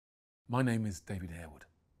My name is David Harewood.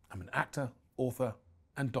 I'm an actor, author,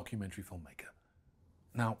 and documentary filmmaker.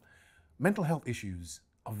 Now, mental health issues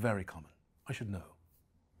are very common. I should know,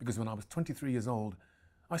 because when I was 23 years old,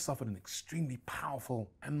 I suffered an extremely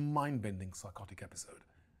powerful and mind-bending psychotic episode,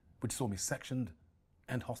 which saw me sectioned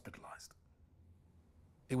and hospitalized.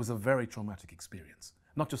 It was a very traumatic experience,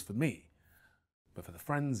 not just for me, but for the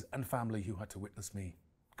friends and family who had to witness me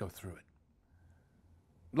go through it.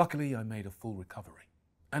 Luckily, I made a full recovery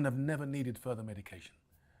and have never needed further medication.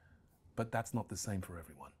 But that's not the same for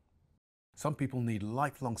everyone. Some people need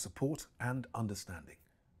lifelong support and understanding.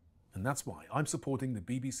 And that's why I'm supporting the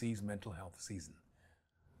BBC's mental health season.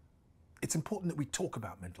 It's important that we talk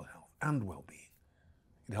about mental health and well-being.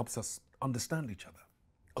 It helps us understand each other,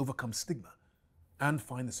 overcome stigma, and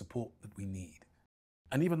find the support that we need.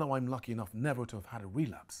 And even though I'm lucky enough never to have had a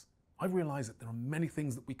relapse, I've realized that there are many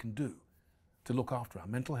things that we can do to look after our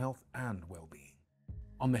mental health and well-being.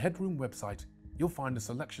 On the Headroom website, you'll find a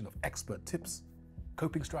selection of expert tips,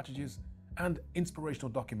 coping strategies, and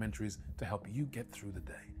inspirational documentaries to help you get through the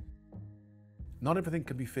day. Not everything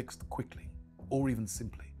can be fixed quickly or even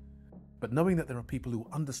simply, but knowing that there are people who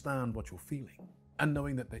understand what you're feeling and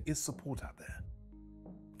knowing that there is support out there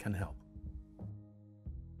can help.